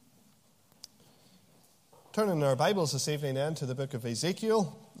Turning our Bibles this evening then to the book of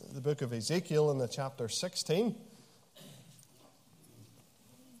Ezekiel in the chapter 16.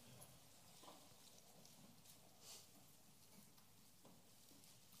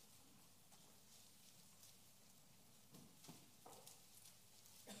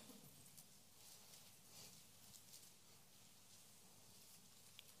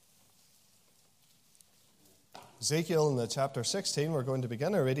 Ezekiel in the chapter 16, we're going to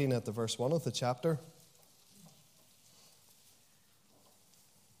begin our reading at the verse 1 of the chapter.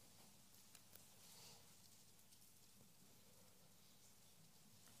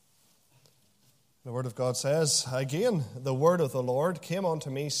 The word of God says, "Again, the word of the Lord came unto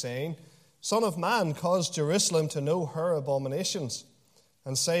me, saying, Son of man, cause Jerusalem to know her abominations,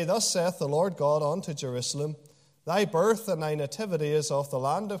 and say, Thus saith the Lord God unto Jerusalem, Thy birth and thy nativity is of the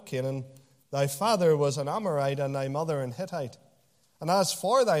land of Canaan. Thy father was an Amorite, and thy mother an Hittite. And as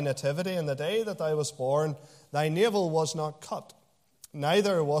for thy nativity, in the day that thou wast born, thy navel was not cut,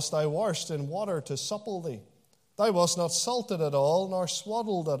 neither wast thou washed in water to supple thee. Thou wast not salted at all, nor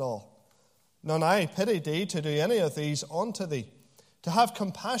swaddled at all. None I pitied thee to do any of these unto thee, to have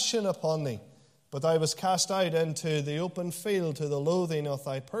compassion upon thee. But thou wast cast out into the open field to the loathing of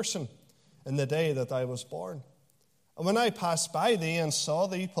thy person in the day that thou wast born. And when I passed by thee and saw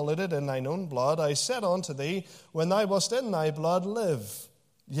thee polluted in thine own blood, I said unto thee, When thou wast in thy blood, live.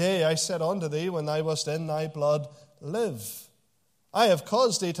 Yea, I said unto thee, When thou wast in thy blood, live. I have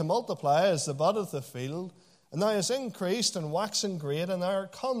caused thee to multiply as the bud of the field, and thou hast increased and waxen great, and thou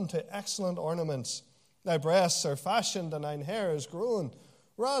art come to excellent ornaments. Thy breasts are fashioned, and thine hair is grown,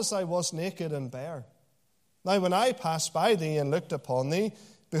 whereas thou wast naked and bare. Now when I passed by thee and looked upon thee,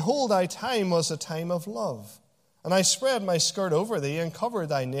 behold, thy time was a time of love. And I spread my skirt over thee, and covered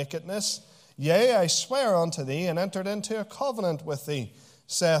thy nakedness. Yea, I swear unto thee, and entered into a covenant with thee,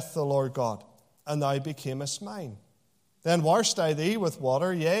 saith the Lord God, and thou becamest mine. Then washed I thee with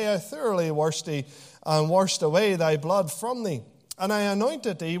water, yea, I thoroughly washed thee, and washed away thy blood from thee, and I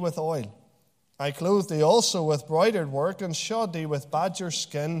anointed thee with oil. I clothed thee also with broidered work, and shod thee with badger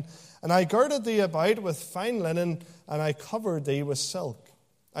skin, and I girded thee about with fine linen, and I covered thee with silk.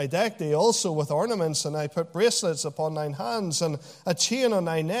 I decked thee also with ornaments, and I put bracelets upon thine hands, and a chain on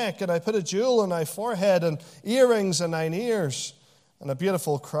thy neck, and I put a jewel on thy forehead, and earrings in thine ears, and a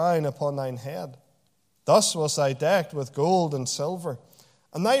beautiful crown upon thine head. Thus was thy decked with gold and silver,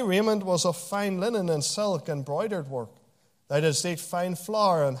 and thy raiment was of fine linen and silk and broidered work. Thou didst eat fine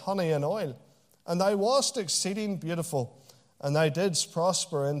flour and honey and oil, and thou wast exceeding beautiful, and thou didst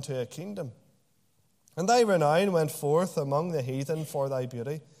prosper into a kingdom. And thy renown went forth among the heathen for thy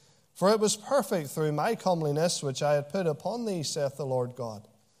beauty, for it was perfect through my comeliness which I had put upon thee, saith the Lord God.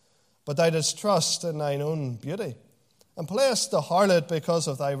 But thou didst trust in thine own beauty, and playest the harlot because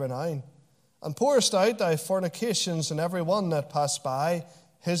of thy renown, and pourest out thy fornications, and every one that passed by,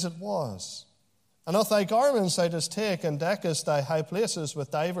 his it was. And of thy garments thou didst take, and deckest thy high places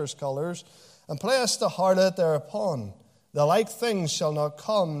with divers colours, and playest the harlot thereupon. The like things shall not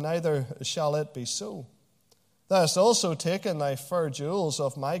come, neither shall it be so. Thou hast also taken thy fair jewels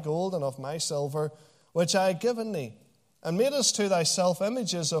of my gold and of my silver, which I had given thee, and madest to thyself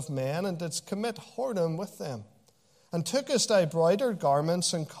images of men, and didst commit whoredom with them, and tookest thy broidered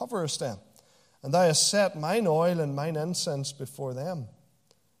garments, and coverest them. And thou hast set mine oil and mine incense before them.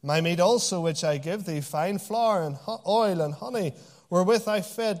 My meat also, which I give thee, fine flour and oil and honey, wherewith I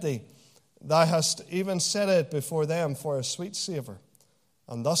fed thee, thou hast even set it before them for a sweet savour.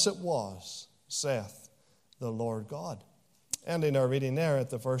 And thus it was, saith the Lord God." Ending our reading there at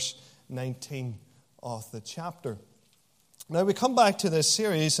the verse 19 of the chapter. Now we come back to this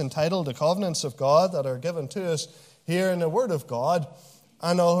series entitled The Covenants of God that are given to us here in the Word of God.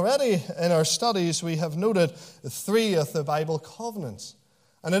 And already in our studies we have noted 3 of the Bible covenants.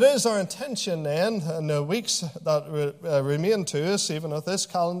 And it is our intention then, in the weeks that remain to us, even of this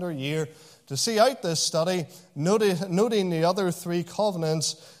calendar year, to see out this study, noting the other 3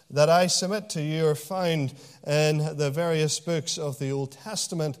 covenants that I submit to you are found in the various books of the Old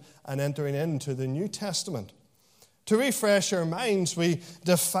Testament and entering into the New Testament. To refresh our minds, we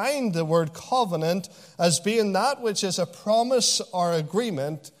define the word covenant as being that which is a promise or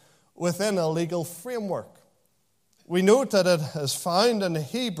agreement within a legal framework. We note that it is found in the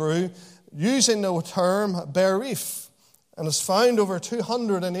Hebrew using the term berif, and is found over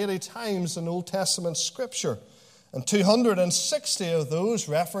 280 times in Old Testament Scripture. And 260 of those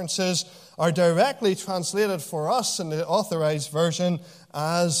references are directly translated for us in the Authorized Version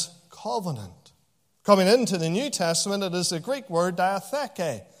as covenant. Coming into the New Testament, it is the Greek word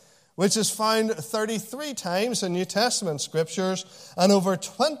diatheke, which is found 33 times in New Testament scriptures, and over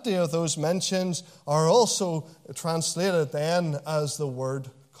 20 of those mentions are also translated then as the word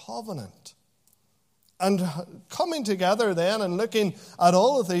covenant. And coming together then and looking at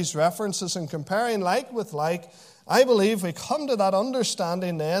all of these references and comparing like with like, I believe we come to that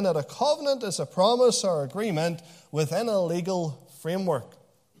understanding then that a covenant is a promise or agreement within a legal framework.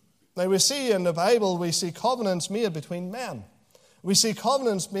 Now we see in the Bible, we see covenants made between men. We see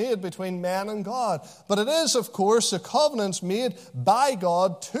covenants made between men and God. But it is, of course, the covenants made by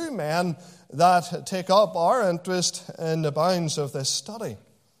God to men that take up our interest in the bounds of this study.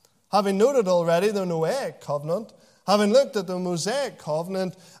 Having noted already the Noahic covenant, having looked at the Mosaic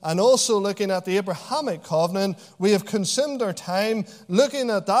covenant, and also looking at the Abrahamic covenant, we have consumed our time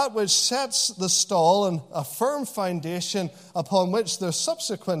looking at that which sets the stall and a firm foundation upon which the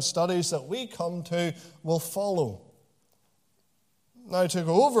subsequent studies that we come to will follow. Now, to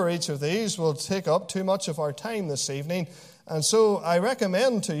go over each of these will take up too much of our time this evening, and so I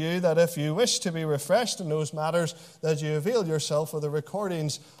recommend to you that if you wish to be refreshed in those matters, that you avail yourself of the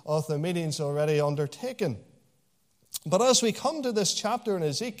recordings of the meetings already undertaken. But as we come to this chapter in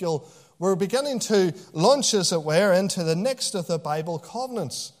Ezekiel, we're beginning to launch, as it were, into the next of the Bible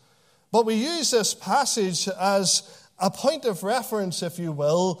covenants. But we use this passage as a point of reference, if you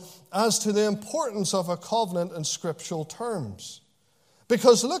will, as to the importance of a covenant in scriptural terms.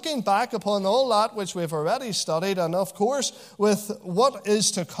 Because looking back upon all that which we've already studied, and of course with what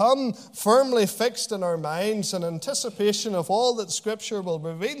is to come firmly fixed in our minds in anticipation of all that Scripture will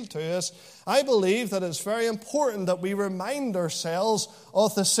reveal to us, I believe that it's very important that we remind ourselves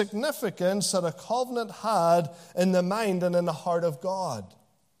of the significance that a covenant had in the mind and in the heart of God.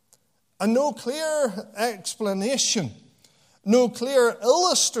 And no clear explanation, no clear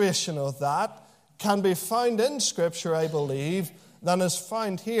illustration of that can be found in Scripture, I believe, than is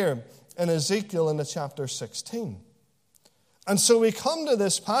found here in Ezekiel in the chapter 16. And so we come to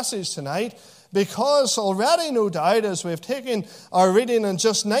this passage tonight because already, no doubt, as we've taken our reading in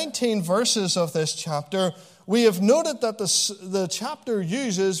just 19 verses of this chapter, we have noted that the chapter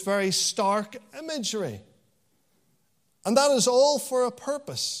uses very stark imagery. And that is all for a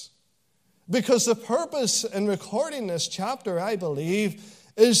purpose. Because the purpose in recording this chapter, I believe,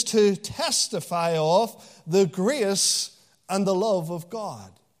 is to testify of the grace and the love of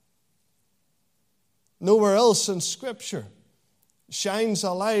God. Nowhere else in Scripture shines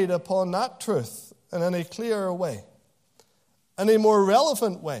a light upon that truth in any clearer way, any more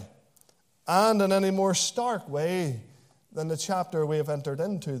relevant way, and in any more stark way than the chapter we have entered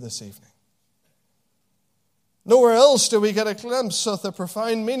into this evening. Nowhere else do we get a glimpse of the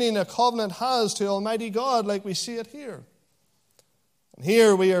profound meaning a covenant has to Almighty God like we see it here. And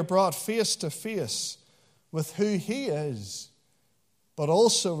here we are brought face to face with who He is, but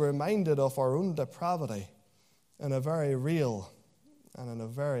also reminded of our own depravity in a very real and in a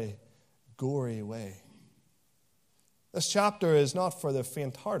very gory way. This chapter is not for the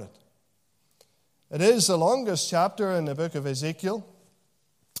faint-hearted. It is the longest chapter in the book of Ezekiel,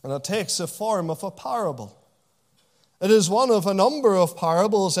 and it takes the form of a parable. It is one of a number of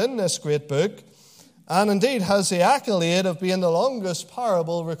parables in this great book, and indeed has the accolade of being the longest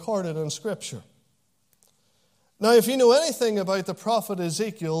parable recorded in Scripture. Now, if you know anything about the prophet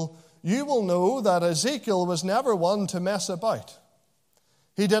Ezekiel, you will know that Ezekiel was never one to mess about.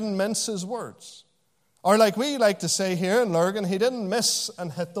 He didn't mince his words. Or like we like to say here in Lurgan, he didn't miss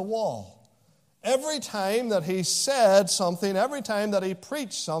and hit the wall. Every time that he said something, every time that he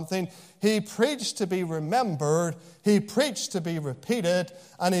preached something, he preached to be remembered, he preached to be repeated,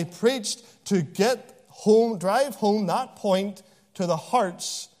 and he preached to drive home that point to the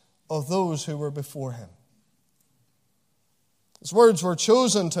hearts of those who were before him. His words were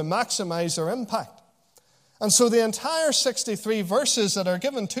chosen to maximize their impact. And so the entire 63 verses that are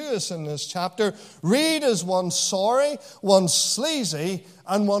given to us in this chapter read as one sorry, one sleazy,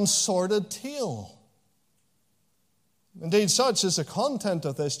 and one sordid tale. Indeed, such is the content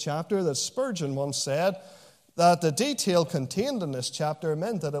of this chapter that Spurgeon once said that the detail contained in this chapter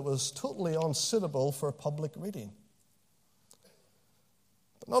meant that it was totally unsuitable for public reading.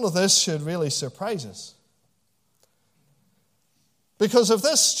 But none of this should really surprise us. Because if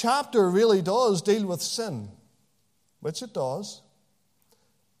this chapter really does deal with sin, which it does,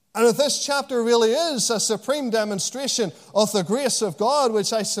 and if this chapter really is a supreme demonstration of the grace of God,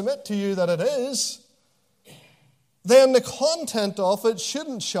 which I submit to you that it is, then the content of it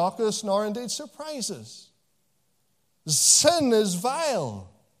shouldn't shock us nor indeed surprise us. Sin is vile.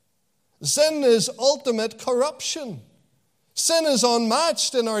 Sin is ultimate corruption. Sin is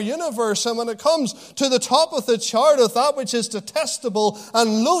unmatched in our universe, and when it comes to the top of the chart of that which is detestable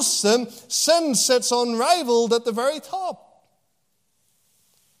and loathsome, sin sits unrivaled at the very top.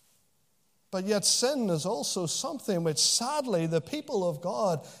 But yet sin is also something which sadly the people of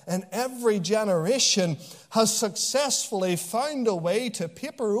God in every generation has successfully found a way to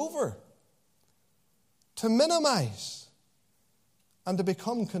paper over, to minimize, and to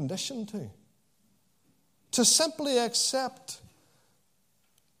become conditioned to simply accept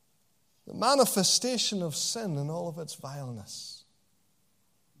the manifestation of sin in all of its vileness.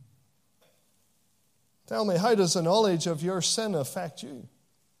 Tell me, how does the knowledge of your sin affect you?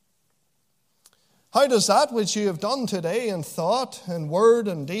 How does that which you have done today in thought and word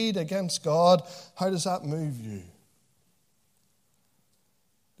and deed against God, how does that move you?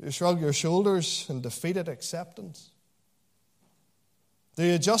 Do you shrug your shoulders in defeated acceptance? Do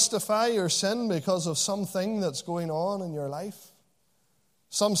you justify your sin because of something that's going on in your life?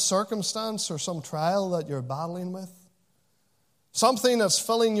 Some circumstance or some trial that you're battling with? Something that's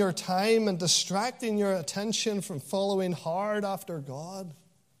filling your time and distracting your attention from following hard after God?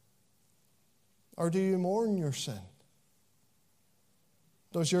 Or do you mourn your sin?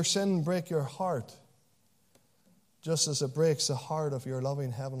 Does your sin break your heart just as it breaks the heart of your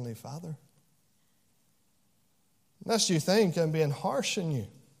loving Heavenly Father? Lest you think I'm being harsh on you.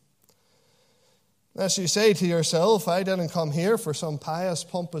 Lest you say to yourself, I didn't come here for some pious,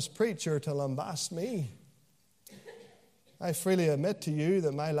 pompous preacher to lambast me. I freely admit to you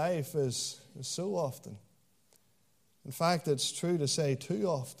that my life is so often, in fact, it's true to say too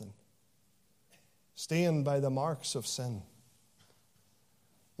often, stained by the marks of sin.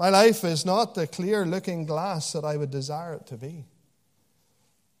 My life is not the clear-looking glass that I would desire it to be.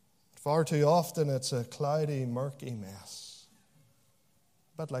 Far too often it's a cloudy, murky mess.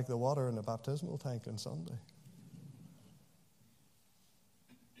 A bit like the water in the baptismal tank on Sunday.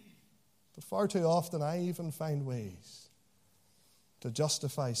 But far too often I even find ways to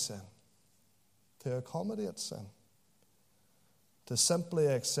justify sin, to accommodate sin, to simply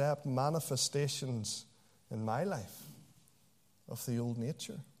accept manifestations in my life of the old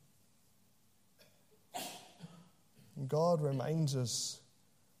nature. And God reminds us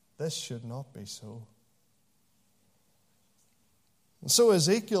this should not be so. And so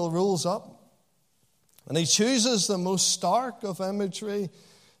Ezekiel rolls up and he chooses the most stark of imagery,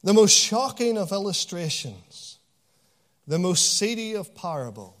 the most shocking of illustrations, the most seedy of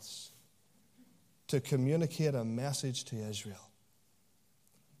parables to communicate a message to Israel.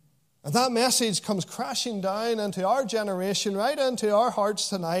 And that message comes crashing down into our generation, right into our hearts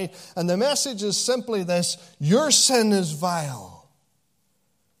tonight. And the message is simply this: your sin is vile,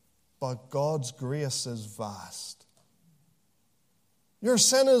 but God's grace is vast. Your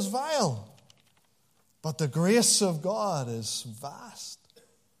sin is vile, but the grace of God is vast.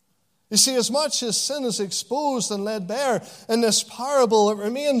 You see, as much as sin is exposed and laid bare in this parable, it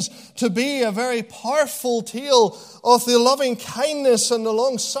remains to be a very powerful tale of the loving kindness and the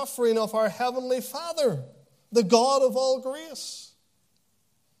long-suffering of our Heavenly Father, the God of all grace.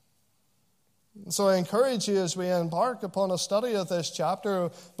 So I encourage you, as we embark upon a study of this chapter,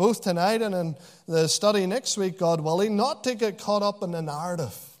 both tonight and in the study next week, God willing, not to get caught up in the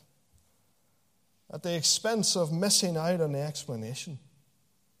narrative at the expense of missing out on the explanation.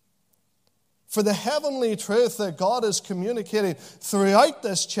 For the heavenly truth that God is communicating throughout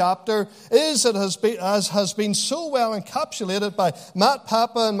this chapter is, as has been so well encapsulated by Matt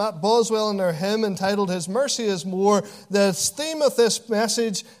Papa and Matt Boswell in their hymn entitled His Mercy is More. The theme of this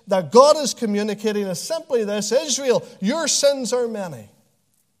message that God is communicating is simply this: Israel, your sins are many,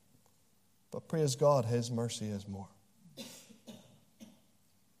 but praise God, His mercy is more.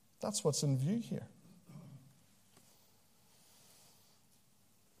 That's what's in view here.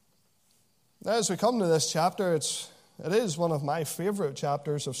 Now, as we come to this chapter, it is one of my favorite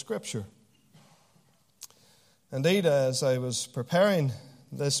chapters of Scripture. Indeed, as I was preparing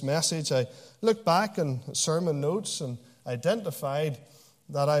this message, I looked back in sermon notes and identified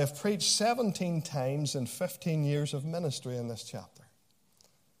that I have preached 17 times in 15 years of ministry in this chapter.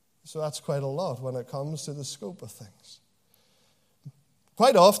 So that's quite a lot when it comes to the scope of things.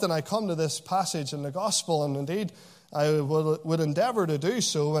 Quite often I come to this passage in the Gospel, and indeed I would endeavor to do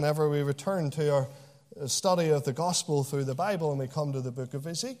so whenever we return to our study of the Gospel through the Bible and we come to the book of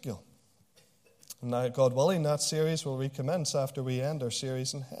Ezekiel. And now, God willing, that series will recommence after we end our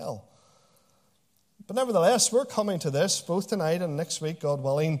series in hell. But nevertheless, we're coming to this both tonight and next week, God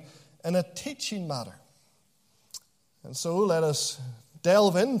willing, in a teaching matter. And so let us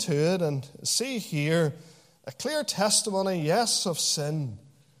delve into it and see here a clear testimony, yes, of sin,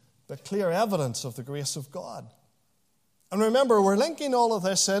 but clear evidence of the grace of God. And remember, we're linking all of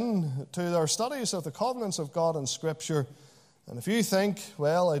this in to our studies of the covenants of God in Scripture. And if you think,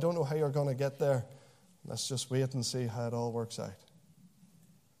 well, I don't know how you're going to get there, let's just wait and see how it all works out.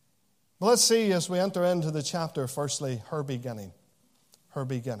 Well, let's see as we enter into the chapter, firstly, her beginning. Her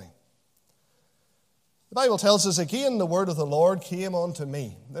beginning. The Bible tells us, again, the word of the Lord came unto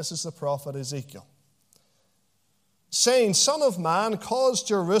me. This is the prophet Ezekiel. Saying, Son of man, cause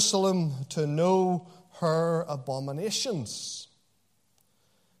Jerusalem to know her abominations.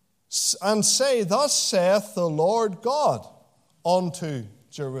 And say, Thus saith the Lord God unto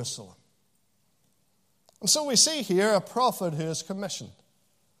Jerusalem. And so we see here a prophet who is commissioned.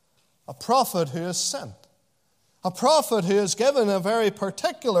 A prophet who is sent. A prophet who is given a very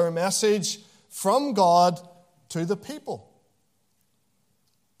particular message from God to the people.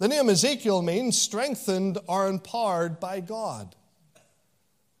 The name Ezekiel means strengthened or empowered by God.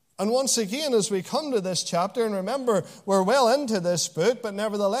 And once again, as we come to this chapter, and remember, we're well into this book, but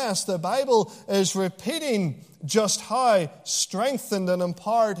nevertheless, the Bible is repeating just how strengthened and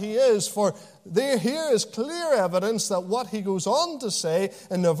empowered he is. For here is clear evidence that what he goes on to say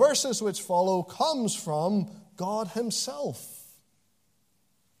in the verses which follow comes from God himself.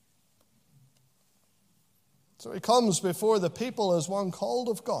 So he comes before the people as one called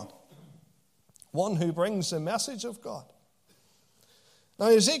of God, one who brings the message of God. Now,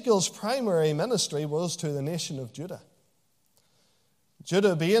 Ezekiel's primary ministry was to the nation of Judah.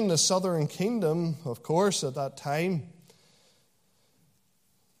 Judah being the southern kingdom, of course, at that time,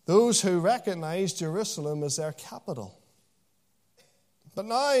 those who recognized Jerusalem as their capital. But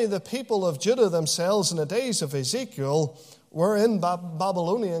now the people of Judah themselves in the days of Ezekiel were in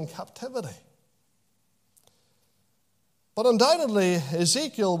Babylonian captivity. But undoubtedly,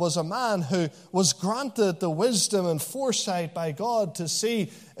 Ezekiel was a man who was granted the wisdom and foresight by God to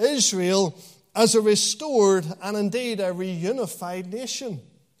see Israel as a restored and indeed a reunified nation.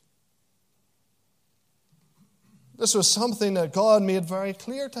 This was something that God made very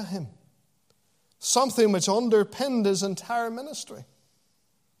clear to him, something which underpinned his entire ministry.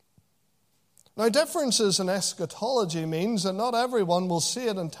 Now, differences in eschatology means that not everyone will see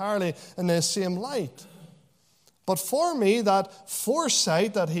it entirely in the same light. But for me, that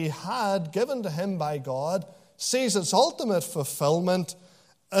foresight that he had given to him by God sees its ultimate fulfillment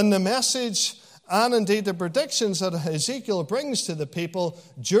in the message and indeed the predictions that Ezekiel brings to the people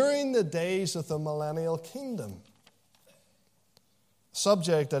during the days of the millennial kingdom.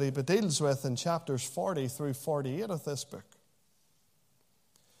 Subject that he deals with in chapters 40 through 48 of this book.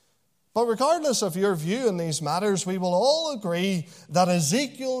 But regardless of your view in these matters, we will all agree that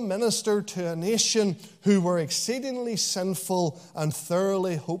Ezekiel ministered to a nation who were exceedingly sinful and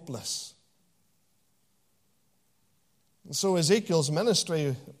thoroughly hopeless. And so Ezekiel's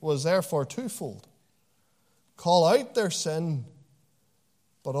ministry was therefore twofold. Call out their sin,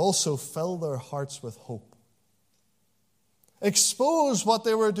 but also fill their hearts with hope. Expose what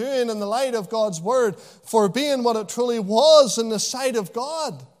they were doing in the light of God's word for being what it truly was in the sight of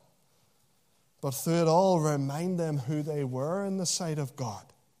God. But through it all, remind them who they were in the sight of God.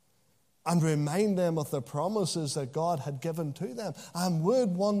 And remind them of the promises that God had given to them and would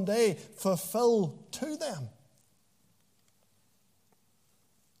one day fulfill to them.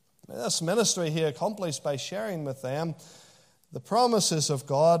 This ministry he accomplished by sharing with them the promises of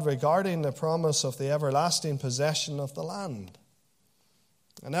God regarding the promise of the everlasting possession of the land,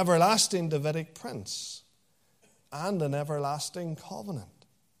 an everlasting Davidic prince, and an everlasting covenant.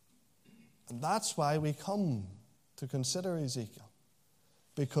 And that's why we come to consider Ezekiel,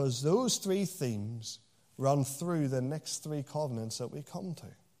 because those three themes run through the next three covenants that we come to.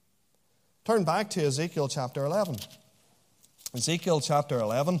 Turn back to Ezekiel chapter 11. Ezekiel chapter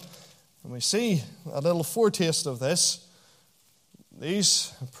 11, and we see a little foretaste of this.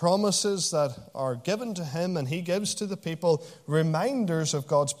 These promises that are given to him and he gives to the people, reminders of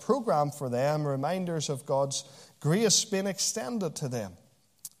God's program for them, reminders of God's grace being extended to them.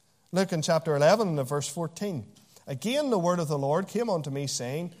 Look in chapter 11 and verse 14. Again the word of the Lord came unto me,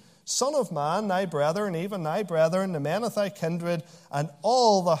 saying, Son of man, thy brethren, even thy brethren, the men of thy kindred, and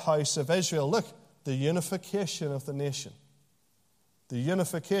all the house of Israel. Look, the unification of the nation. The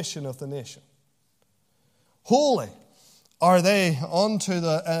unification of the nation. Holy are they unto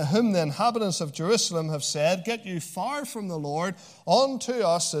whom the inhabitants of Jerusalem have said, Get you far from the Lord, unto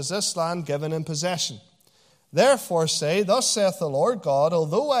us is this land given in possession. Therefore say, Thus saith the Lord God,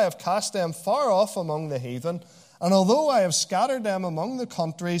 Although I have cast them far off among the heathen, and although I have scattered them among the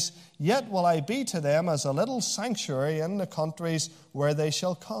countries, yet will I be to them as a little sanctuary in the countries where they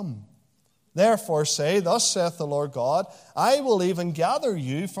shall come. Therefore say, Thus saith the Lord God, I will even gather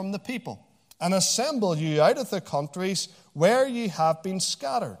you from the people, and assemble you out of the countries where ye have been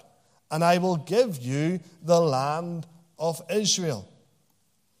scattered, and I will give you the land of Israel,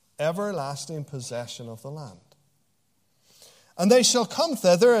 everlasting possession of the land. And they shall come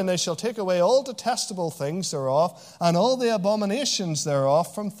thither, and they shall take away all detestable things thereof, and all the abominations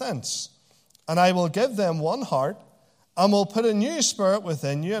thereof from thence. And I will give them one heart, and will put a new spirit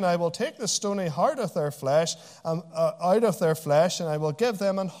within you, and I will take the stony heart of their flesh out of their flesh, and I will give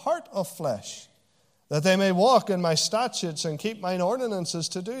them an heart of flesh, that they may walk in my statutes and keep mine ordinances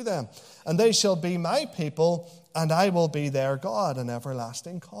to do them. And they shall be my people, and I will be their God, an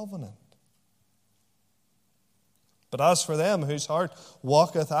everlasting covenant. But as for them whose heart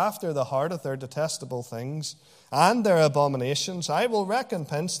walketh after the heart of their detestable things and their abominations, I will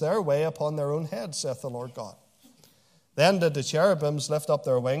recompense their way upon their own heads, saith the Lord God. Then did the cherubims lift up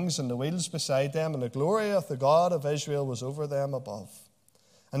their wings, and the wheels beside them, and the glory of the God of Israel was over them above.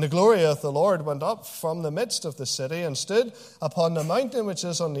 And the glory of the Lord went up from the midst of the city, and stood upon the mountain which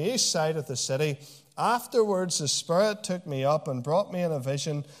is on the east side of the city. Afterwards the Spirit took me up, and brought me in a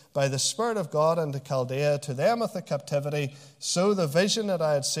vision by the Spirit of God into Chaldea, to them of the captivity. So the vision that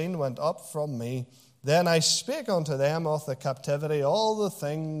I had seen went up from me. Then I spake unto them of the captivity all the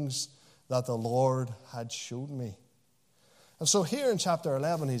things that the Lord had showed me. And so here in chapter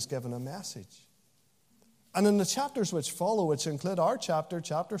 11, he's given a message. And in the chapters which follow, which include our chapter,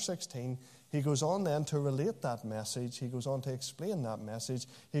 chapter 16, he goes on then to relate that message. He goes on to explain that message.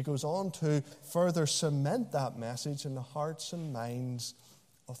 He goes on to further cement that message in the hearts and minds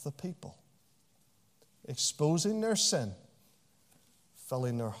of the people, exposing their sin,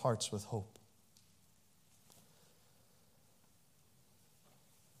 filling their hearts with hope.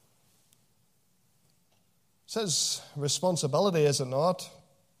 It says responsibility, is it not,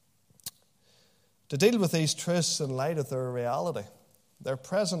 to deal with these truths in light of their reality, their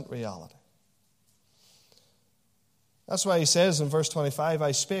present reality. That's why he says in verse 25,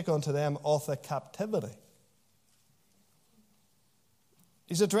 I spake unto them of the captivity.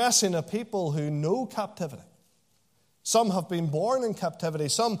 He's addressing a people who know captivity. Some have been born in captivity.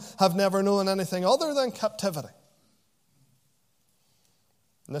 Some have never known anything other than captivity.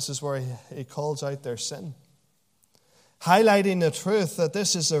 And this is where he calls out their sin, highlighting the truth that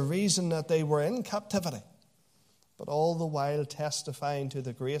this is the reason that they were in captivity, but all the while testifying to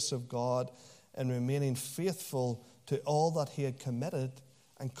the grace of God and remaining faithful to all that he had committed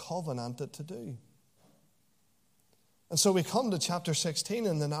and covenanted to do. And so we come to chapter 16,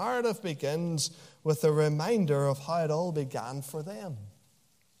 and the narrative begins with a reminder of how it all began for them.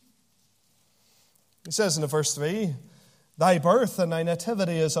 He says in verse 3, Thy birth and thy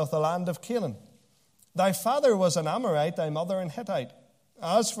nativity is of the land of Canaan. Thy father was an Amorite, thy mother an Hittite.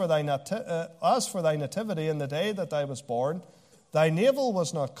 As for thy nativity in the day that thou was born, thy navel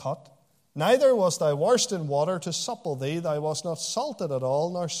was not cut, neither was thou washed in water to supple thee. Thou wast not salted at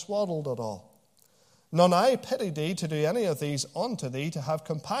all, nor swaddled at all. None I pity thee to do any of these unto thee, to have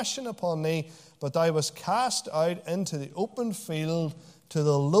compassion upon thee, but thou wast cast out into the open field to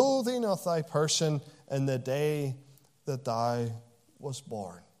the loathing of thy person in the day that thou wast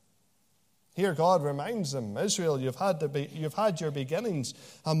born. Here God reminds them, Israel, you've had your beginnings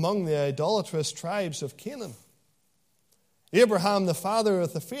among the idolatrous tribes of Canaan. Abraham, the father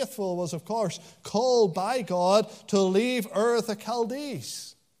of the faithful, was of course called by God to leave Ur of the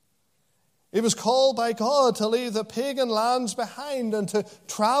Chaldees. He was called by God to leave the pagan lands behind and to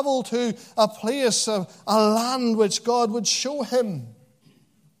travel to a place, a land which God would show him.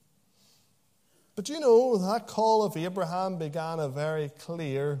 But you know, that call of Abraham began a very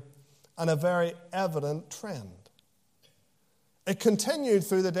clear and a very evident trend. It continued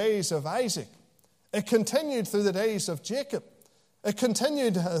through the days of Isaac. It continued through the days of Jacob. It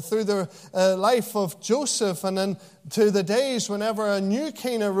continued through the life of Joseph, and then to the days whenever a new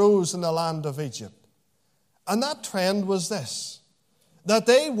king arose in the land of Egypt. And that trend was this, that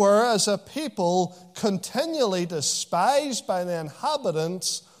they were, as a people, continually despised by the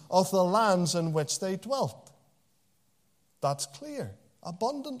inhabitants of the lands in which they dwelt. That's clear,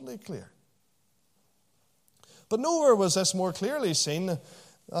 abundantly clear. But nowhere was this more clearly seen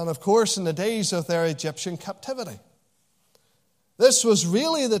than, of course, in the days of their Egyptian captivity. This was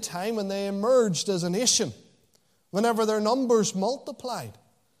really the time when they emerged as a nation, whenever their numbers multiplied,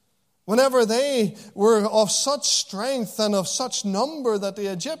 whenever they were of such strength and of such number that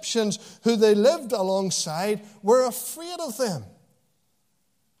the Egyptians who they lived alongside were afraid of them.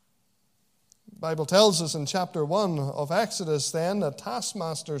 The Bible tells us in chapter 1 of Exodus then that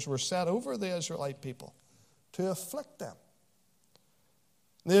taskmasters were set over the Israelite people to afflict them.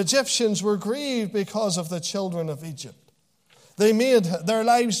 The Egyptians were grieved because of the children of Egypt. They made their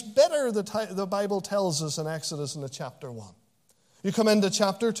lives bitter, the Bible tells us in Exodus in the chapter 1. You come into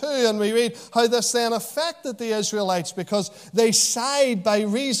chapter 2 and we read how this then affected the Israelites because they sighed by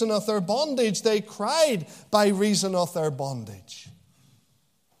reason of their bondage. They cried by reason of their bondage.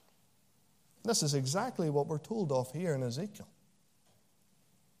 This is exactly what we're told of here in Ezekiel.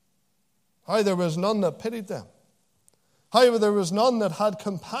 How there was none that pitied them. How there was none that had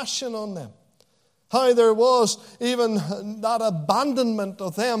compassion on them. How there was even that abandonment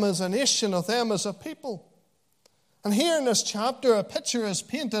of them as a nation, of them as a people. And here in this chapter, a picture is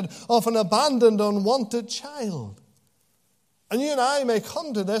painted of an abandoned, unwanted child. And you and I may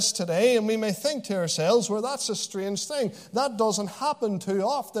come to this today and we may think to ourselves, well, that's a strange thing. That doesn't happen too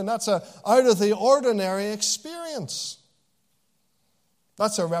often. That's a out of the ordinary experience.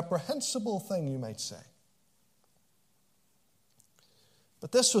 That's a reprehensible thing, you might say.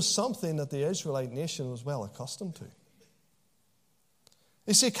 But this was something that the Israelite nation was well accustomed to.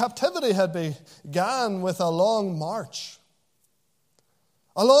 You see, captivity had begun with a long march.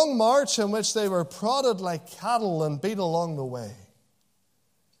 A long march in which they were prodded like cattle and beat along the way.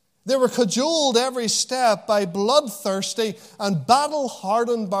 They were cajoled every step by bloodthirsty and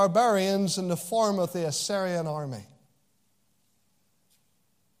battle-hardened barbarians in the form of the Assyrian army.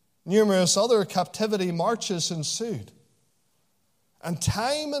 Numerous other captivity marches ensued. And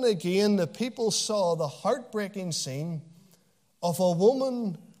time and again the people saw the heartbreaking scene of a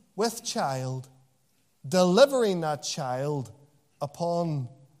woman with child delivering that child upon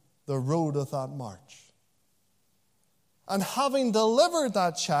the road of that march. And having delivered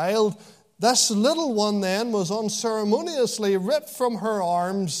that child, this little one then was unceremoniously ripped from her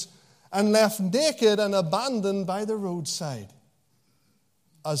arms and left naked and abandoned by the roadside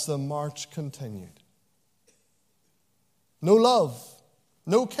as the march continued. No love,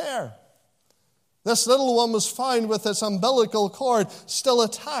 no care. This little one was found with its umbilical cord still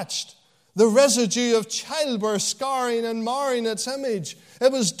attached. The residue of childbirth scarring and marring its image.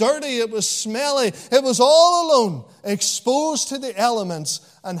 It was dirty, it was smelly, it was all alone, exposed to the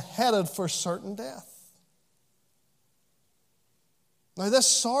elements and headed for certain death. Now this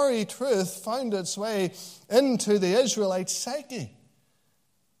sorry truth found its way into the Israelite psyche.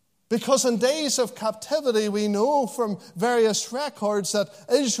 Because in days of captivity, we know from various records that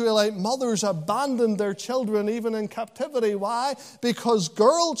Israelite mothers abandoned their children even in captivity. Why? Because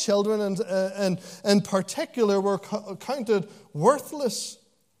girl children in particular were counted worthless,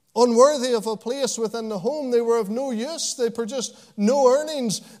 unworthy of a place within the home. They were of no use. They produced no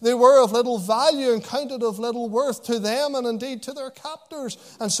earnings. They were of little value and counted of little worth to them and indeed to their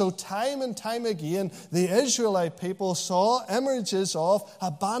captors. And so time and time again, the Israelite people saw images of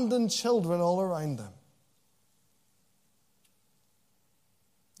abandoned children all around them.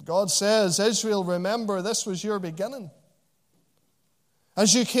 God says, Israel, remember, this was your beginning.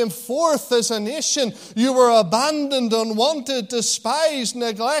 As you came forth as a nation, you were abandoned, unwanted, despised,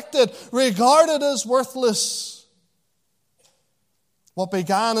 neglected, regarded as worthless. What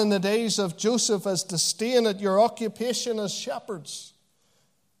began in the days of Joseph as disdain at your occupation as shepherds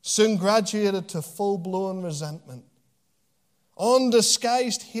soon graduated to full-blown resentment,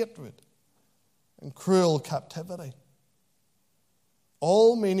 undisguised hatred, and cruel captivity.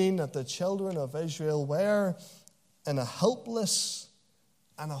 All meaning that the children of Israel were in a helpless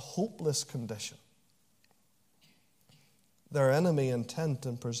and a hopeless condition. Their enemy intent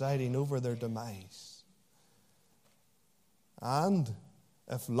in presiding over their demise. And,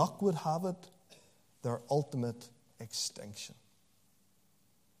 if luck would have it, their ultimate extinction.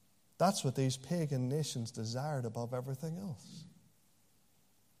 That's what these pagan nations desired above everything else.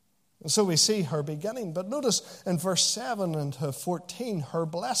 And so we see her beginning. But notice in verse 7 and 14, her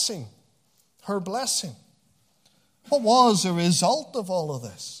blessing. Her blessing. What was the result of all of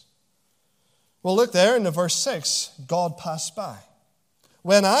this? Well, look there in the verse 6. God passed by.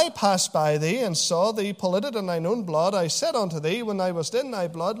 When I passed by thee and saw thee polluted in thine own blood, I said unto thee, when thou wast in thy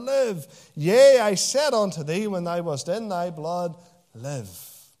blood, live. Yea, I said unto thee, when thou wast in thy blood, live.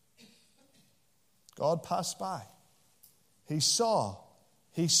 God passed by. He saw.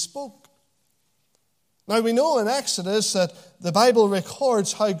 He spoke. Now we know in Exodus that the Bible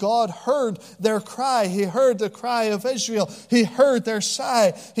records how God heard their cry. He heard the cry of Israel. He heard their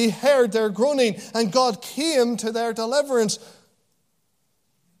sigh. He heard their groaning. And God came to their deliverance.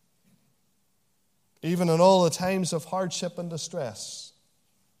 Even in all the times of hardship and distress,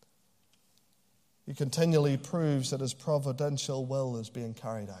 He continually proves that His providential will is being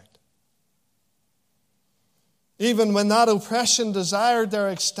carried out. Even when that oppression desired their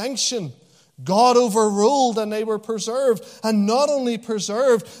extinction, God overruled and they were preserved. And not only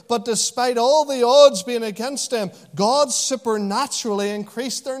preserved, but despite all the odds being against them, God supernaturally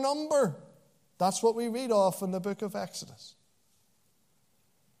increased their number. That's what we read of in the book of Exodus.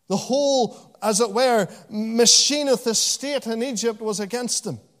 The whole, as it were, machine of the state in Egypt was against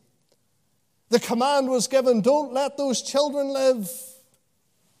them. The command was given, don't let those children live.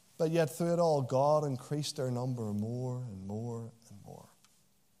 But yet through it all, God increased their number more and more and more.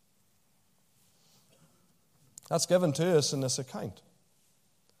 That's given to us in this account.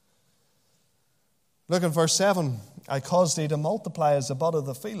 Look at verse 7. I caused thee to multiply as the bud of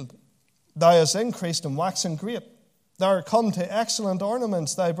the field. Thou hast increased in waxen grape. Thou art come to excellent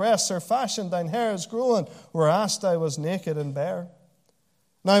ornaments. Thy breasts are fashioned, thine hair is grown, whereas thou was naked and bare.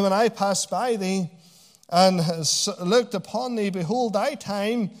 Now when I passed by thee and looked upon thee, behold, thy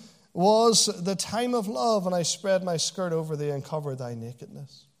time was the time of love, and I spread my skirt over thee and covered thy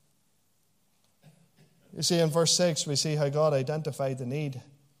nakedness. You see, in verse 6, we see how God identified the need,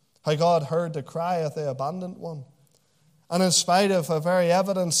 how God heard the cry of the abandoned one. And in spite of a very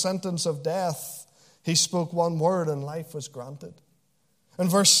evident sentence of death, he spoke one word and life was granted. In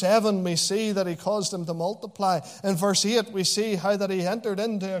verse 7, we see that he caused them to multiply. In verse 8, we see how that he entered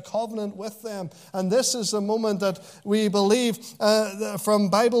into a covenant with them. And this is the moment that we believe from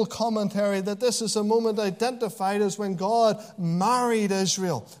Bible commentary that this is a moment identified as when God married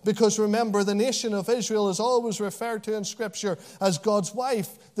Israel. Because remember, the nation of Israel is always referred to in Scripture as God's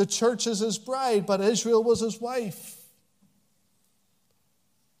wife. The church is his bride, but Israel was his wife.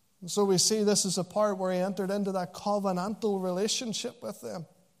 And so we see this is a part where he entered into that covenantal relationship with them.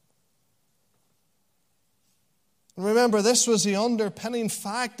 And remember, this was the underpinning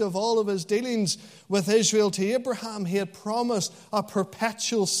fact of all of his dealings with Israel to Abraham. He had promised a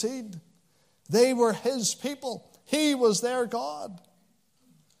perpetual seed. They were his people. He was their God.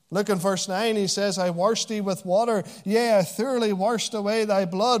 Look in verse 9, he says, I washed thee with water, yea, I thoroughly washed away thy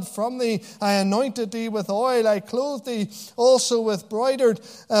blood from thee. I anointed thee with oil, I clothed thee also with broidered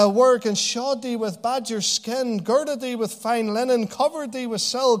work, and shod thee with badger skin, girded thee with fine linen, covered thee with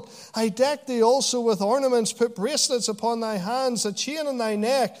silk. I decked thee also with ornaments, put bracelets upon thy hands, a chain in thy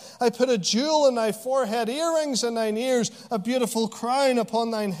neck. I put a jewel in thy forehead, earrings in thine ears, a beautiful crown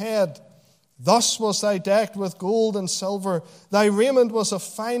upon thine head. Thus was thy decked with gold and silver. Thy raiment was of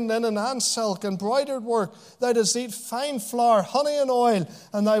fine linen and silk, embroidered work. Thou didst eat fine flour, honey and oil,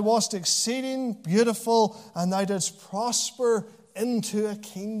 and thou wast exceeding beautiful, and thou didst prosper into a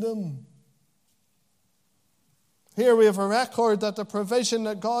kingdom. Here we have a record that the provision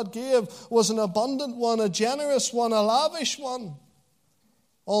that God gave was an abundant one, a generous one, a lavish one.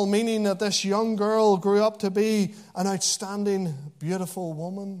 All meaning that this young girl grew up to be an outstanding, beautiful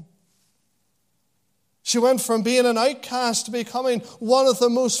woman. She went from being an outcast to becoming one of the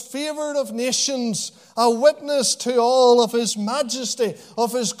most favored of nations, a witness to all of his majesty,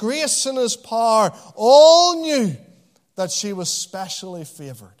 of his grace and his power. All knew that she was specially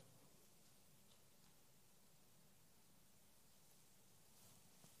favored.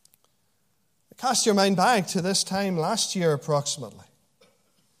 Cast your mind back to this time last year approximately,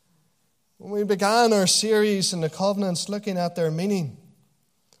 when we began our series in the covenants looking at their meaning,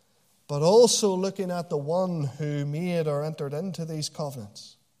 but also looking at the one who made or entered into these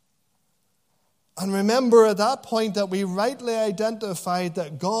covenants. And remember at that point that we rightly identified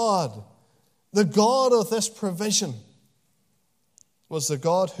that God, the God of this provision, was the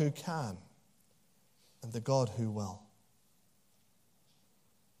God who can and the God who will.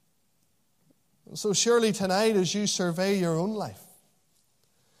 So surely tonight, as you survey your own life,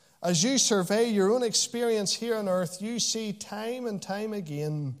 as you survey your own experience here on earth, you see time and time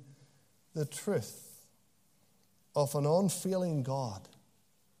again the truth of an unfailing God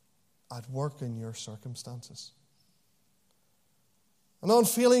at work in your circumstances. An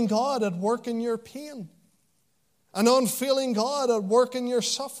unfailing God at work in your pain. An unfailing God at work in your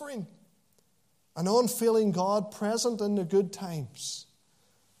suffering. An unfailing God present in the good times,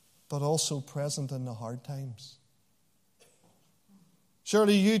 but also present in the hard times.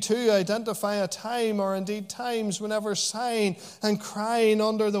 Surely you too identify a time, or indeed times, whenever sighing and crying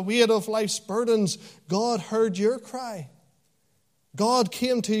under the weight of life's burdens, God heard your cry. God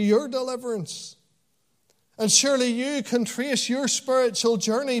came to your deliverance. And surely you can trace your spiritual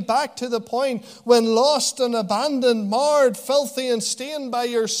journey back to the point when lost and abandoned, marred, filthy and stained by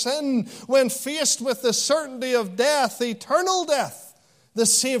your sin, when faced with the certainty of death, eternal death, the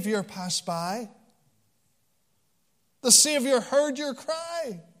Savior passed by. The Savior heard your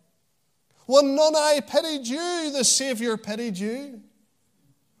cry. When none eye pitied you, the Savior pitied you.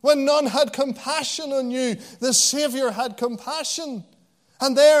 When none had compassion on you, the Savior had compassion.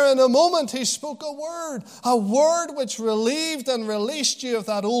 And there in a moment he spoke a word which relieved and released you of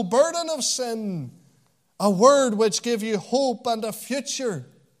that old burden of sin, a word which gave you hope and a future,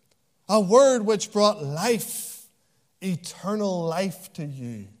 a word which brought life, eternal life to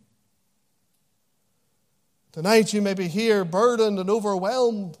you. Tonight you may be here burdened and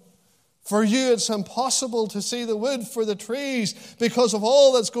overwhelmed. For you, it's impossible to see the wood for the trees because of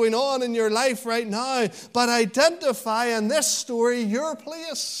all that's going on in your life right now. But identify in this story your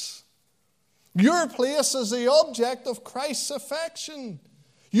place. Your place is the object of Christ's affection.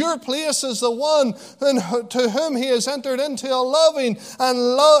 Your place is the one to whom he has entered into a loving and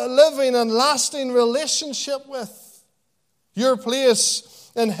living and lasting relationship with. Your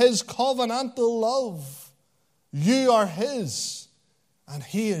place in his covenantal love. You are his, and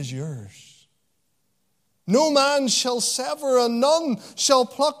he is yours. No man shall sever, and none shall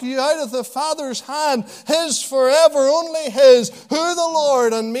pluck you out of the Father's hand. His forever, only his, who the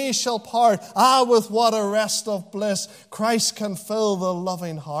Lord and me shall part. Ah, with what a rest of bliss Christ can fill the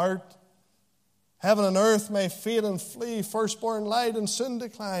loving heart. Heaven and earth may fade and flee, firstborn light and soon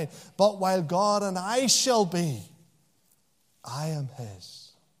decline. But while God and I shall be, I am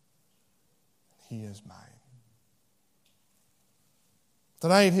his, and he is mine.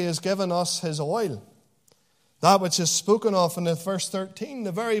 Tonight he has given us his oil, that which is spoken of in verse 13,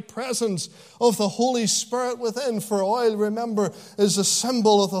 the very presence of the Holy Spirit within. For oil, remember, is a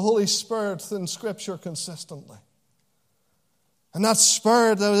symbol of the Holy Spirit in Scripture consistently. And that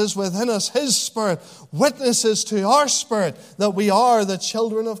Spirit that is within us, his Spirit, witnesses to our spirit that we are the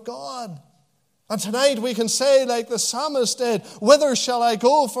children of God. And tonight we can say, like the psalmist did, whither shall I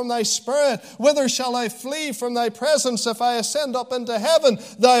go from thy spirit? Whither shall I flee from thy presence? If I ascend up into heaven,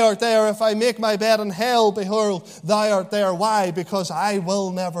 thou art there. If I make my bed in hell, behold, thou art there. Why? Because I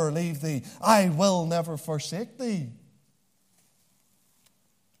will never leave thee. I will never forsake thee.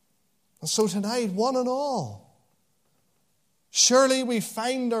 And so tonight, one and all, surely we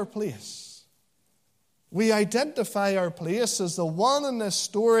find our place. We identify our place as the one in this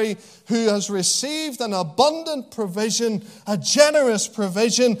story who has received an abundant provision, a generous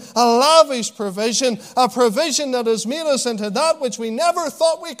provision, a lavish provision, a provision that has made us into that which we never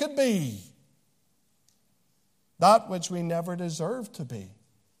thought we could be, that which we never deserved to be.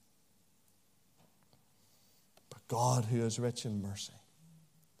 But God, who is rich in mercy,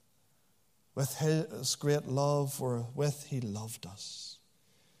 with his great love wherewith he loved us,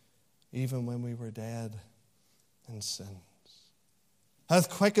 even when we were dead in sins, hath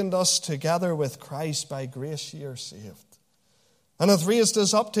quickened us together with Christ. By grace ye are saved, and hath raised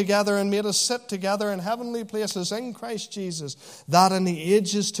us up together and made us sit together in heavenly places in Christ Jesus, that in the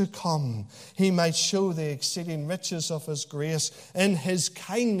ages to come he might show the exceeding riches of his grace in his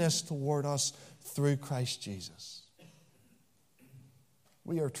kindness toward us through Christ Jesus.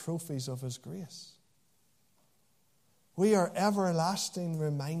 We are trophies of his grace. We are everlasting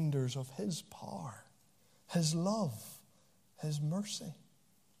reminders of his power, his love, his mercy.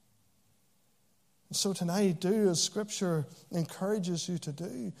 And so tonight, do as Scripture encourages you to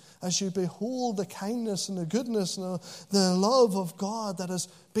do, as you behold the kindness and the goodness and the love of God that has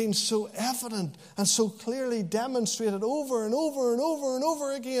been so evident and so clearly demonstrated over and over and over and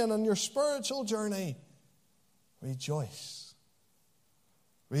over again on your spiritual journey. Rejoice.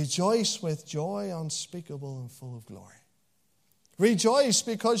 Rejoice with joy unspeakable and full of glory. Rejoice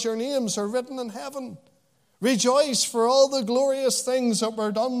because your names are written in heaven. Rejoice for all the glorious things that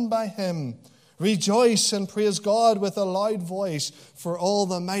were done by him. Rejoice and praise God with a loud voice for all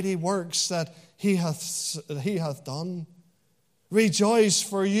the mighty works that he hath done. Rejoice,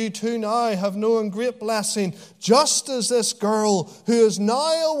 for you too now have known great blessing, just as this girl who is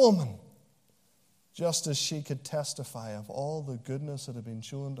now a woman, just as she could testify of all the goodness that had been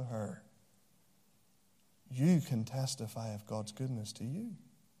shown to her. You can testify of God's goodness to you.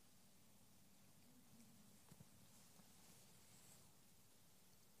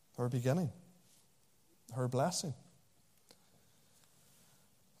 Her beginning, her blessing.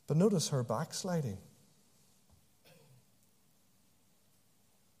 But notice her backsliding.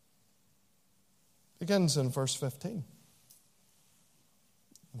 Begins in verse 15.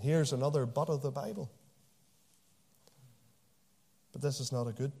 And here's another but of the Bible. But this is not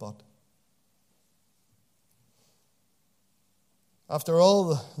a good but. After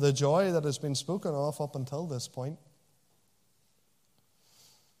all the joy that has been spoken of up until this point,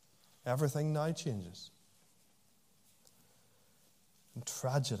 everything now changes. And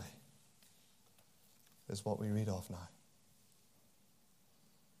tragedy is what we read of now.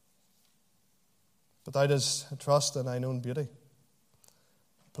 But thou didst trust in thine own beauty,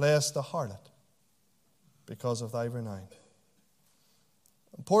 playest the harlot because of thy renown.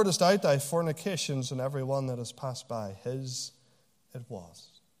 Pourest out thy fornications on every one that has passed by. His it was.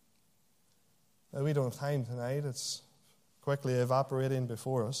 Now, we don't have time tonight. It's quickly evaporating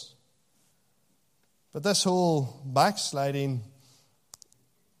before us. But this whole backsliding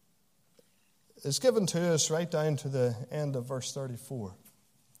is given to us right down to the end of verse 34.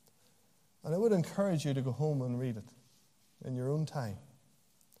 And I would encourage you to go home and read it in your own time.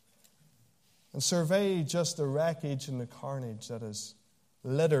 And survey just the wreckage and the carnage that is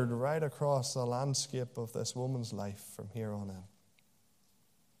littered right across the landscape of this woman's life from here on in.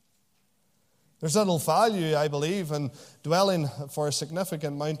 There's little value, I believe, in dwelling for a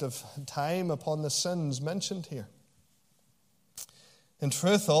significant amount of time upon the sins mentioned here. In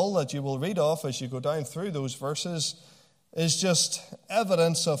truth, all that you will read of as you go down through those verses is just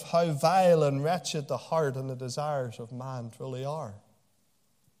evidence of how vile and wretched the heart and the desires of man truly are.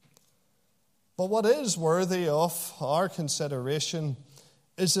 But what is worthy of our consideration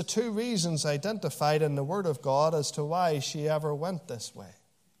is the two reasons identified in the Word of God as to why she ever went this way.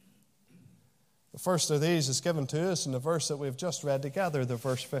 The first of these is given to us in the verse that we've just read together, the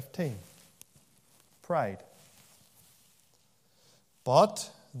verse 15. Pride. But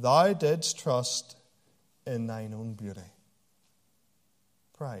thou didst trust in thine own beauty.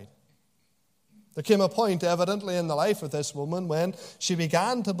 Pride. There came a point, evidently, in the life of this woman when she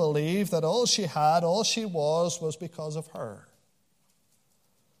began to believe that all she had, all she was because of her.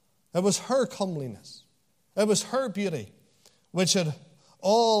 It was her comeliness. It was her beauty, which had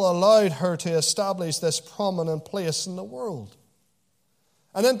all allowed her to establish this prominent place in the world.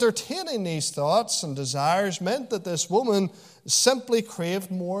 And entertaining these thoughts and desires meant that this woman simply craved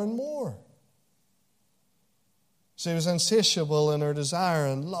more and more. She was insatiable in her desire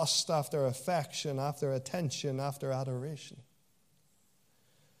and lust after affection, after attention, after adoration.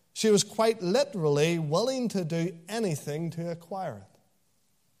 She was quite literally willing to do anything to acquire it.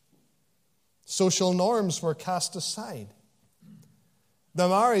 Social norms were cast aside. The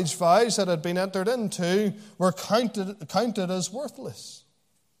marriage vows that had been entered into were counted as worthless.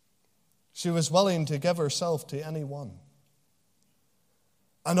 She was willing to give herself to anyone.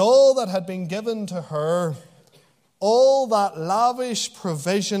 And all that had been given to her, all that lavish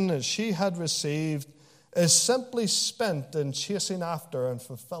provision that she had received, is simply spent in chasing after and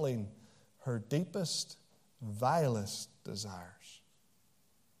fulfilling her deepest, vilest desires.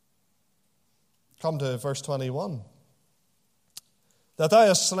 Come to verse 21. That thou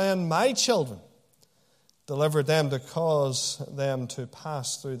hast slain my children, delivered them to cause them to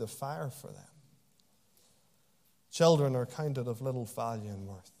pass through the fire for them. Children are counted of little value and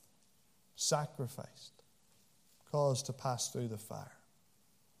worth, sacrificed, caused to pass through the fire.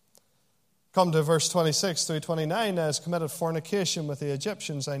 Come to verse 26 through 29. Thou hast committed fornication with the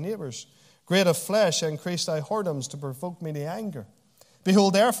Egyptians, thy neighbors. Great of flesh, increased thy whoredoms to provoke me to anger.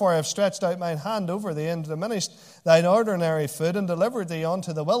 Behold, therefore, I have stretched out mine hand over thee, and diminished thine ordinary food, and delivered thee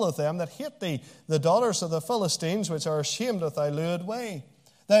unto the will of them that hate thee, the daughters of the Philistines, which are ashamed of thy lewd way.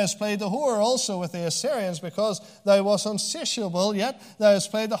 Thou hast played the whore also with the Assyrians, because thou wast unsatiable, yet thou hast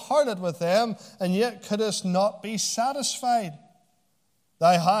played the harlot with them, and yet couldst not be satisfied.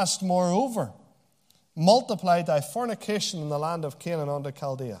 Thou hast, moreover, multiplied thy fornication in the land of Canaan unto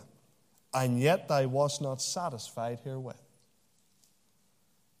Chaldea, and yet thou wast not satisfied herewith.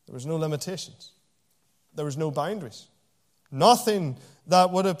 There was no limitations. There was no boundaries. Nothing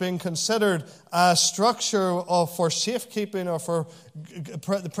that would have been considered a structure for safekeeping or for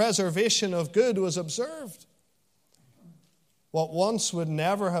the preservation of good was observed. What once would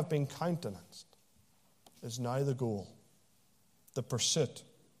never have been countenanced is now the goal, the pursuit,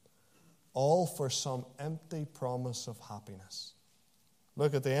 all for some empty promise of happiness.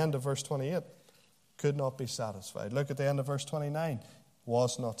 Look at the end of verse 28. Could not be satisfied. Look at the end of verse 29.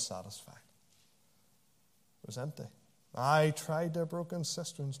 Was not satisfied. It was empty. I tried their broken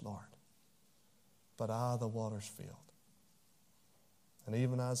cisterns, Lord, but the waters failed. And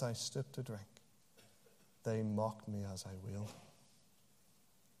even as I stooped to drink, they mocked me as I wailed.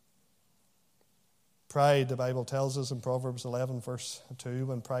 Pride, the Bible tells us in Proverbs 11, verse 2,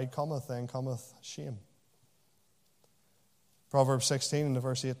 when pride cometh, then cometh shame. Proverbs 16, in the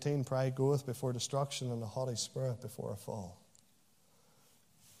verse 18, pride goeth before destruction, and a haughty spirit before a fall.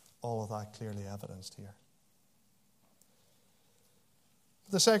 All of that clearly evidenced here.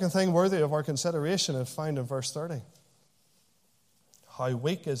 The second thing worthy of our consideration is found in verse 30. How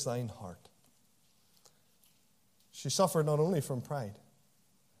weak is thine heart. She suffered not only from pride,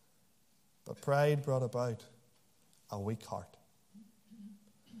 but pride brought about a weak heart.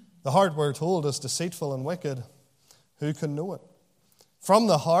 The heart, we're told, is deceitful and wicked. Who can know it? From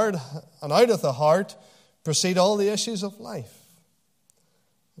the heart and out of the heart proceed all the issues of life.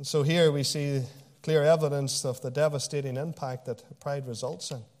 And so here we see clear evidence of the devastating impact that pride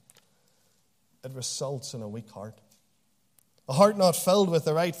results in. It results in a weak heart. A heart not filled with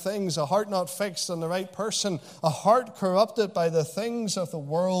the right things, a heart not fixed on the right person, a heart corrupted by the things of the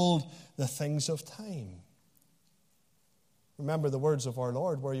world, the things of time. Remember the words of our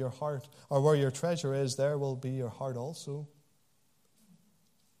Lord, where your heart or where your treasure is, there will be your heart also.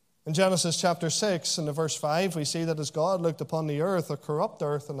 In Genesis chapter 6, in the verse 5, we see that as God looked upon the earth, a corrupt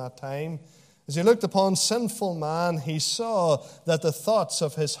earth in that time, as he looked upon sinful man, he saw that the thoughts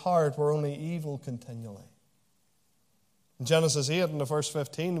of his heart were only evil continually. In Genesis 8, in the verse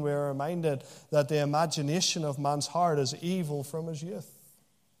 15, we are reminded that the imagination of man's heart is evil from his youth.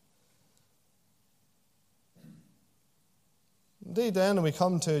 Indeed, then we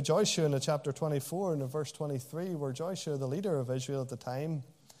come to Joshua in the chapter 24 and the verse 23, where Joshua, the leader of Israel at the time,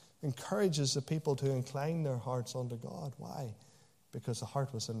 encourages the people to incline their hearts unto God. Why? Because the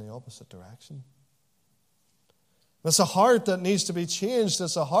heart was in the opposite direction. It's a heart that needs to be changed.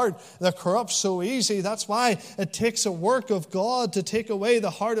 It's a heart that corrupts so easy. That's why it takes a work of God to take away the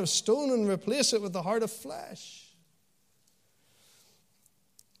heart of stone and replace it with the heart of flesh.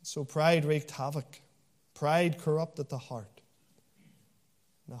 So pride wreaked havoc. Pride corrupted the heart.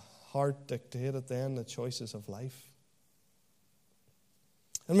 The heart dictated then the choices of life.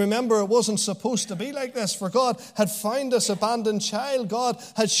 And remember, it wasn't supposed to be like this, for God had found this abandoned child. God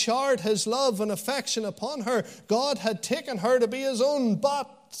had showered his love and affection upon her. God had taken her to be his own, but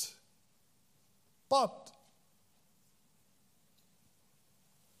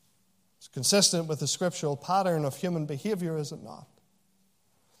it's consistent with the scriptural pattern of human behavior, is it not?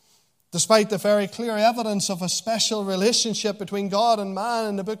 Despite the very clear evidence of a special relationship between God and man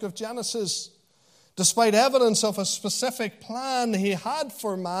in the book of Genesis, despite evidence of a specific plan he had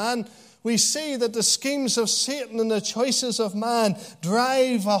for man, we see that the schemes of Satan and the choices of man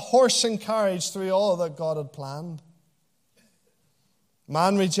drive a horse and carriage through all that God had planned.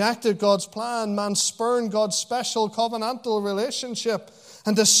 Man rejected God's plan. Man spurned God's special covenantal relationship.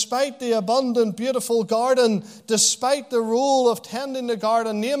 And despite the abundant, beautiful garden, despite the role of tending the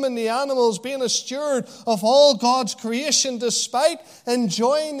garden, naming the animals, being a steward of all God's creation, despite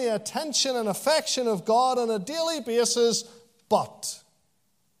enjoying the attention and affection of God on a daily basis, but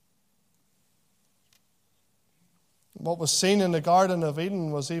what was seen in the Garden of Eden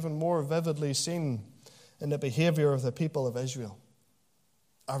was even more vividly seen in the behavior of the people of Israel.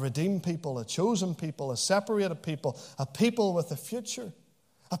 A redeemed people, a chosen people, a separated people, a people with a future.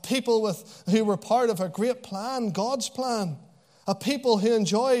 A people who were part of a great plan, God's plan. A people who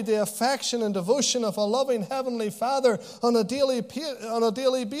enjoyed the affection and devotion of a loving Heavenly Father on a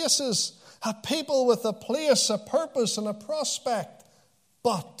daily basis. A people with a place, a purpose, and a prospect.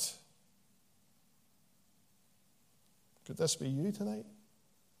 But could this be you tonight?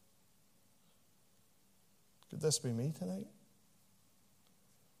 Could this be me tonight?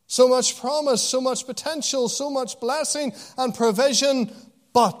 So much promise, so much potential, so much blessing and provision,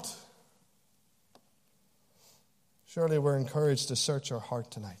 but surely we're encouraged to search our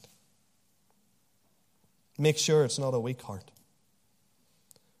heart tonight. Make sure it's not a weak heart.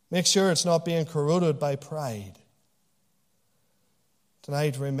 Make sure it's not being corroded by pride.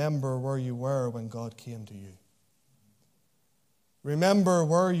 Tonight, remember where you were when God came to you. Remember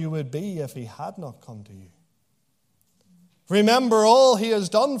where you would be if he had not come to you. Remember all he has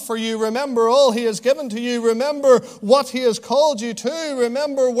done for you. Remember all he has given to you. Remember what he has called you to.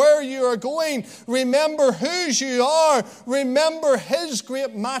 Remember where you are going. Remember whose you are. Remember his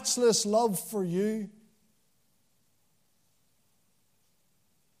great matchless love for you.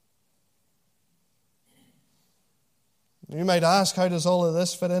 You might ask, how does all of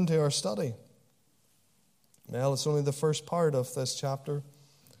this fit into our study? Well, it's only the first part of this chapter.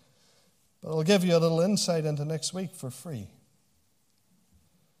 But I'll give you a little insight into next week for free.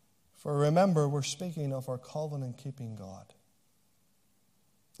 For remember, we're speaking of our covenant-keeping God.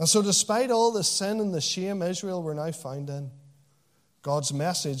 And so despite all the sin and the shame Israel were now found in, God's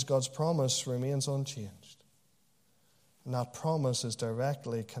message, God's promise remains unchanged. And that promise is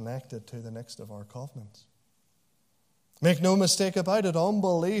directly connected to the next of our covenants. Make no mistake about it,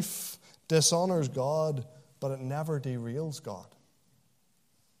 unbelief dishonors God, but it never derails God.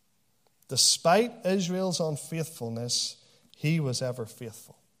 Despite Israel's unfaithfulness, he was ever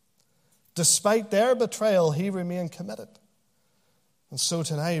faithful. Despite their betrayal, he remained committed. And so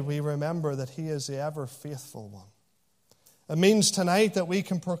tonight we remember that he is the ever faithful one. It means tonight that we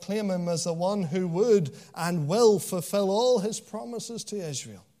can proclaim him as the one who would and will fulfill all his promises to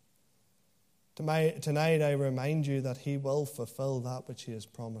Israel. Tonight I remind you that he will fulfill that which he has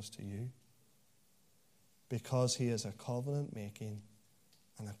promised to you, because he is a covenant-making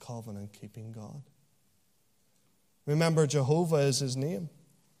and a covenant-keeping God. Remember, Jehovah is his name,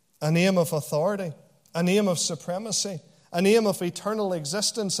 a name of authority, a name of supremacy, a name of eternal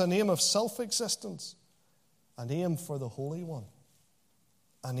existence, a name of self-existence, a name for the Holy One,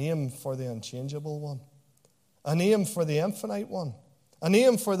 a name for the unchangeable One, a name for the infinite One, a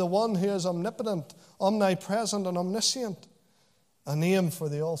name for the One who is omnipotent, omnipresent, and omniscient, a name for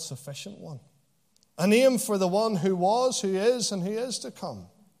the all-sufficient One, a name for the One who was, who is, and who is to come,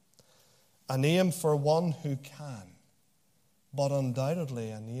 a name for one who can, but undoubtedly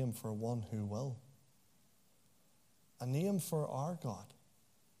a name for one who will, a name for our God,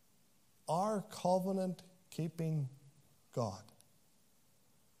 our covenant-keeping God,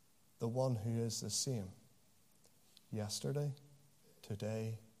 the one who is the same yesterday,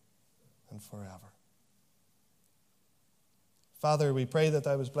 today, and forever. Father, we pray that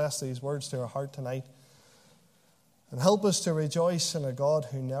thou would bless these words to our heart tonight and help us to rejoice in a God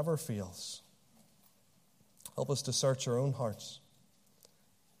who never fails. Help us to search our own hearts.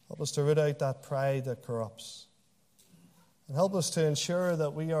 Help us to root out that pride that corrupts. And help us to ensure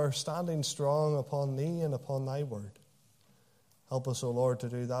that we are standing strong upon thee and upon thy word. Help us, O Lord, to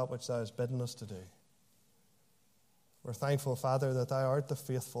do that which thou hast bidden us to do. We're thankful, Father, that thou art the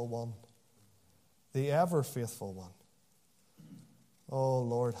faithful one, the ever faithful one. Oh,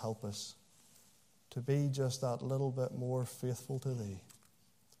 Lord, help us to be just that little bit more faithful to thee.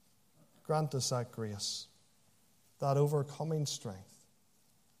 Grant us that grace, that overcoming strength.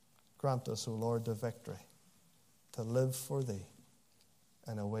 Grant us, O Lord, the victory to live for thee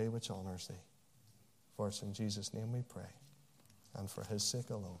in a way which honors thee. For it's in Jesus' name we pray, and for his sake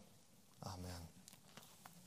alone. Amen.